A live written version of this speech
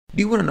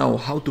Do you want to know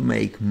how to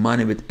make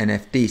money with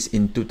NFTs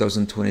in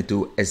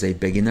 2022 as a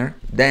beginner?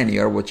 Then you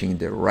are watching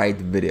the right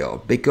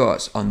video,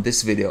 because on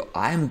this video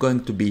I'm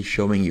going to be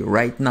showing you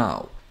right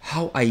now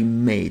how I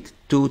made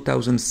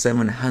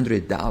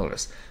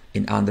 $2,700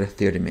 in under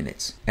 30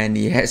 minutes. And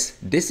yes,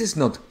 this is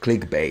not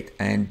clickbait,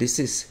 and this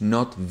is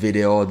not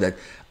video that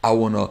I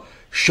want to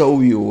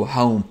show you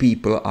how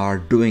people are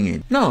doing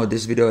it. No,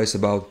 this video is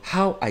about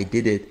how I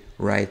did it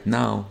right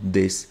now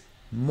this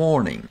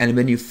morning. And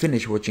when you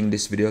finish watching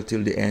this video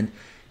till the end,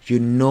 you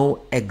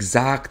know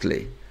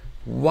exactly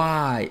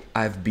why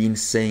I've been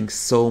saying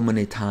so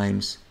many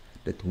times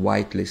that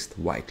whitelist,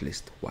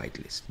 whitelist,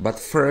 whitelist. But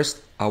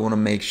first, I want to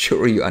make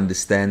sure you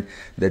understand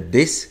that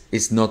this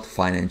is not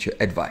financial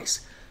advice.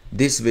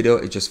 This video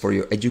is just for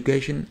your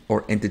education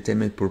or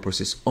entertainment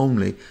purposes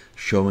only,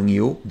 showing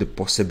you the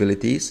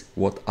possibilities,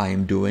 what I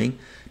am doing.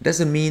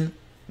 Doesn't mean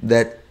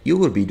that you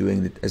will be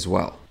doing it as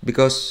well.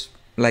 Because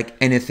like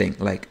anything,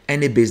 like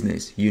any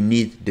business, you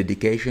need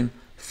dedication,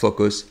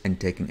 focus, and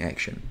taking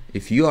action.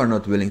 If you are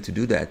not willing to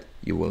do that,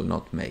 you will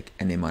not make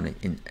any money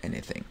in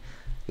anything.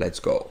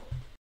 Let's go.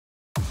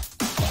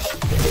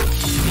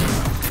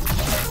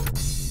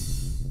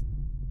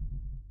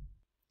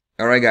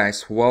 Alright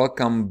guys,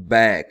 welcome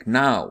back.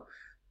 Now,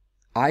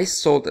 I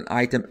sold an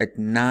item at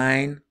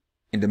 9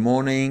 in the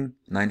morning,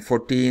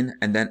 9:14,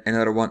 and then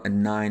another one at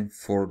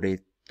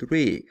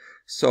 9:43.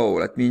 So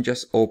let me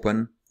just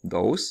open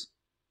those.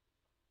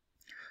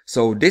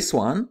 So this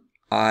one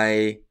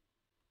I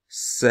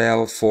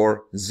sell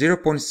for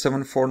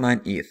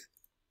 0.749 ETH.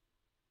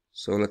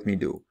 So let me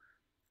do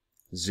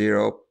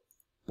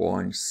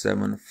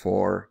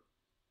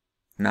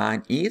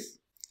 0.749 ETH,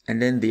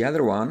 and then the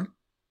other one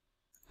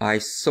I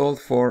sold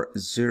for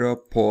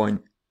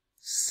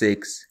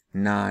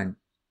 0.69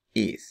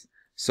 ETH.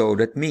 So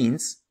that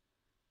means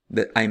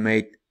that I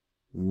made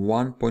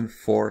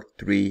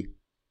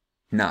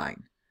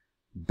 1.439.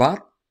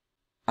 But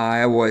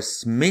I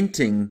was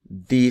minting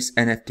these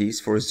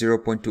NFTs for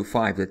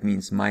 0.25. That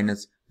means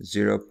minus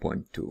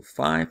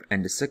 0.25.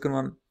 And the second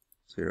one,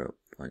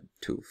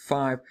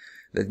 0.25.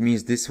 That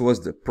means this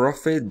was the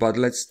profit, but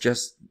let's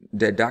just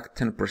deduct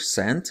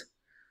 10%.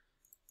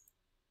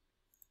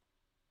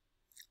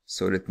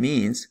 So that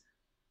means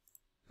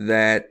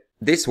that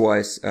this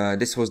was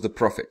the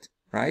profit,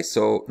 right?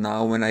 So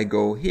now when I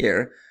go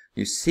here,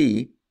 you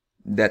see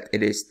that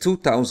it is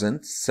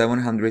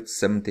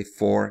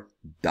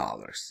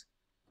 $2,774,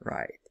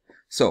 right?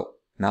 So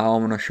now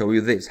I'm gonna show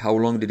you this. How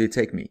long did it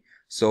take me?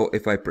 So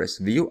if I press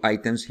view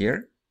items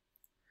here,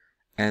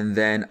 and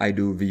then I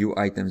do view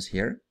items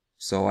here,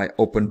 so I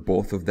open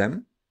both of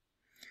them.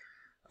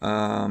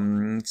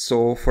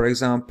 So for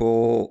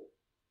example,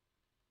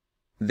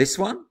 this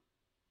one.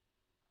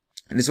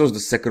 And this was the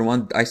second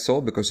one I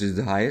saw because it's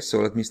the highest. So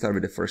let me start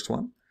with the first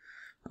one.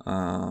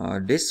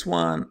 This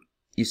one,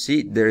 you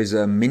see, there is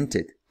a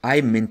minted.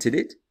 I minted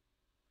it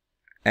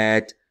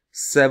at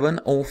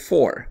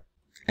 7:04,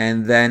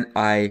 and then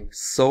I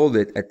sold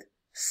it at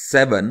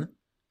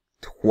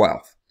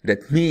 7:12.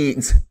 That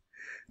means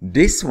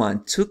this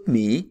one took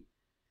me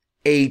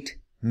 8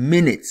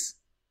 minutes.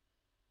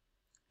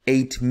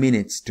 8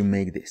 minutes to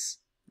make this,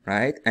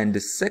 right? And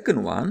the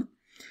second one,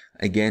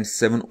 again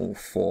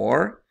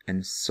 7:04.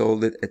 And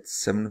sold it at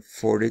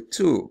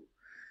 7:42.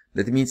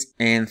 That means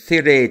in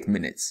 38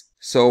 minutes.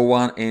 So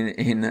one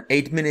in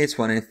 8 minutes,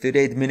 one in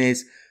 38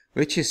 minutes,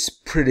 which is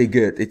pretty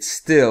good. It's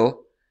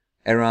still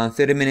around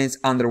 30 minutes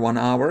under 1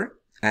 hour.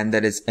 And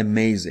that is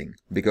amazing,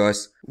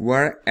 because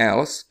where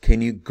else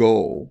can you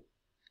go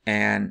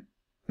and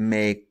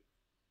make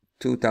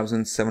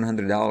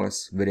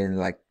 $2,700 within,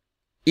 like,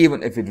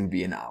 even if it would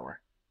be an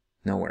hour?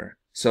 Nowhere.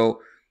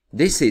 So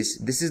this is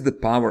the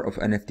power of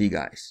NFT,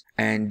 guys.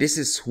 And this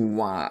is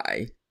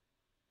why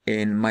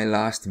in my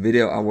last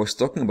video I was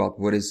talking about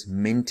what is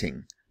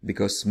minting.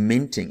 Because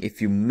minting,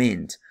 if you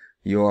mint,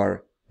 you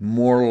are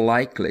more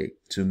likely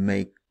to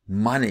make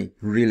money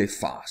really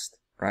fast,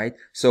 right?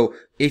 So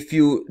if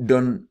you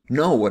don't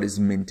know what is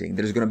minting,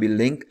 there's going to be a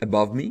link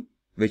above me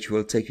which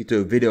will take you to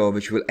a video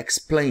which will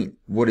explain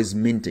what is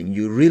minting.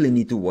 You really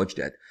need to watch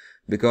that,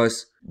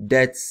 because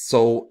that's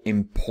so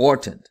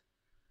important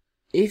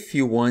if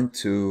you want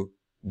to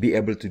be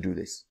able to do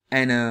this.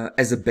 And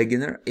as a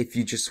beginner, if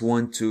you just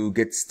want to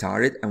get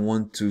started and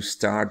want to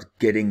start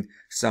getting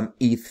some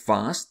ETH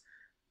fast,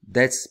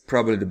 that's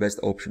probably the best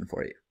option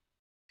for you.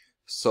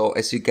 So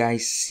as you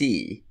guys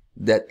see,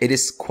 that it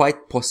is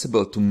quite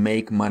possible to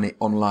make money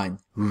online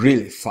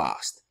really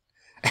fast.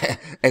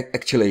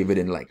 Actually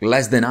within like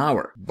less than an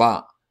hour.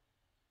 But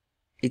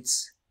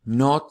it's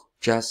not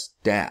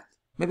just that.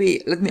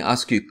 Maybe let me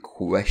ask you a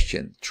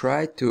question.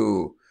 Try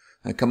to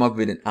come up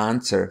with an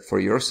answer for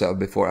yourself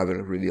before I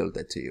will reveal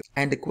that to you.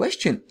 And the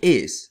question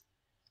is,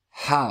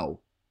 how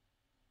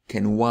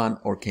can one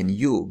or can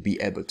you be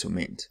able to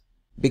mint?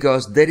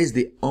 Because that is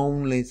the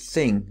only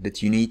thing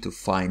that you need to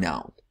find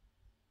out.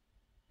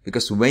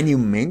 Because when you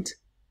mint,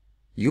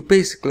 you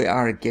basically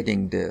are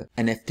getting the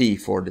NFT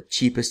for the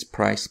cheapest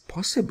price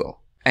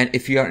possible. And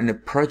if you are in a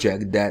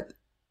project that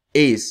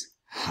is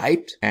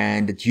hyped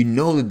and that you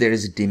know that there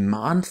is a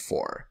demand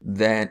for,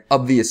 then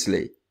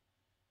obviously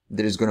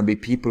there is going to be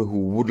people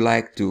who would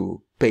like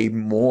to pay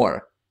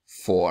more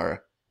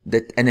for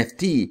that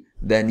NFT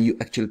than you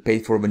actually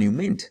paid for when you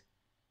mint.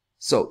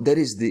 So that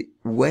is the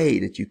way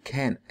that you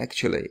can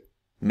actually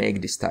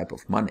make this type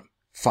of money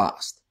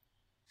fast.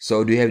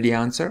 So do you have the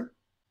answer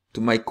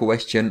to my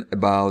question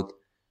about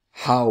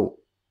how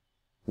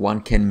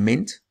one can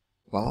mint?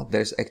 Well,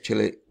 there's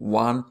actually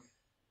one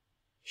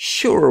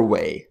sure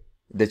way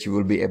that you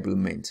will be able to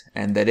mint,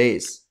 and that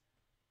is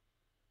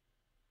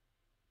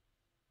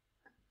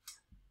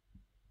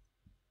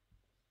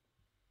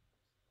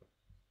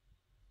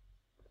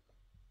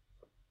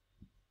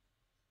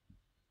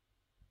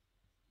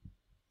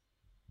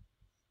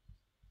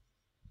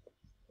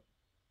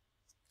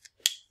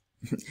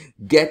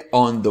get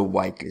on the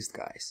whitelist,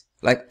 guys.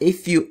 Like,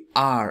 if you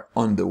are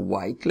on the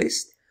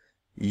whitelist,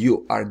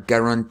 you are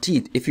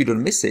guaranteed, if you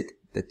don't miss it,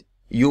 that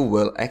you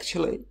will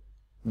actually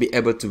be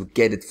able to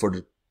get it for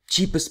the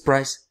cheapest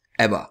price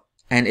ever.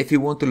 And if you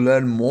want to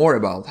learn more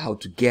about how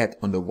to get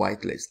on the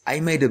whitelist, I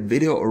made a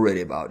video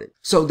already about it.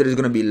 So there is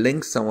going to be a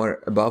link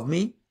somewhere above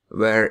me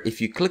where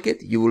if you click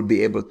it, you will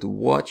be able to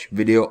watch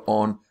video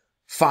on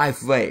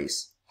 5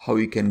 ways how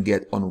you can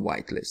get on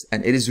whitelist.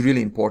 And it is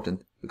really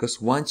important,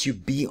 because once you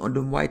be on the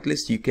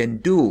whitelist, you can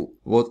do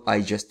what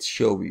I just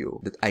showed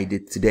you that I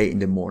did today in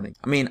the morning.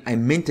 I mean, I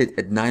minted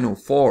at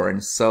 9:04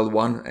 and sell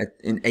one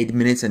in 8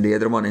 minutes and the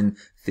other one in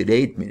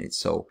 38 minutes.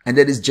 So, and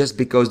that is just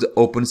because the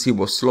Opensea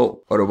was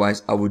slow.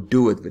 Otherwise, I would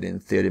do it within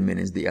 30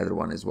 minutes, the other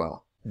one as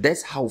well.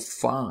 That's how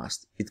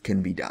fast it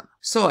can be done.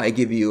 So I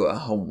give you a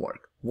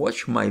homework.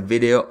 Watch my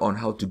video on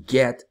how to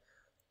get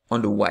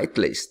on the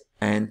whitelist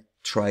and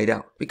try it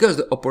out, because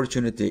the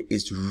opportunity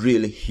is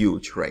really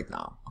huge right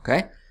now.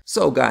 Okay?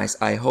 So guys,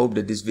 I hope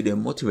that this video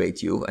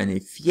motivates you, and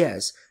if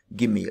yes,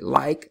 give me a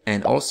like,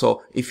 and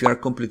also if you are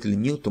completely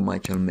new to my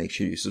channel, make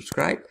sure you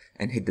subscribe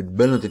and hit that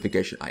bell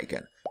notification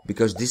icon,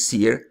 because this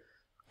year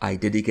I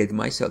dedicate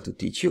myself to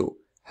teach you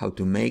how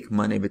to make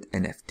money with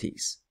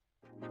NFTs.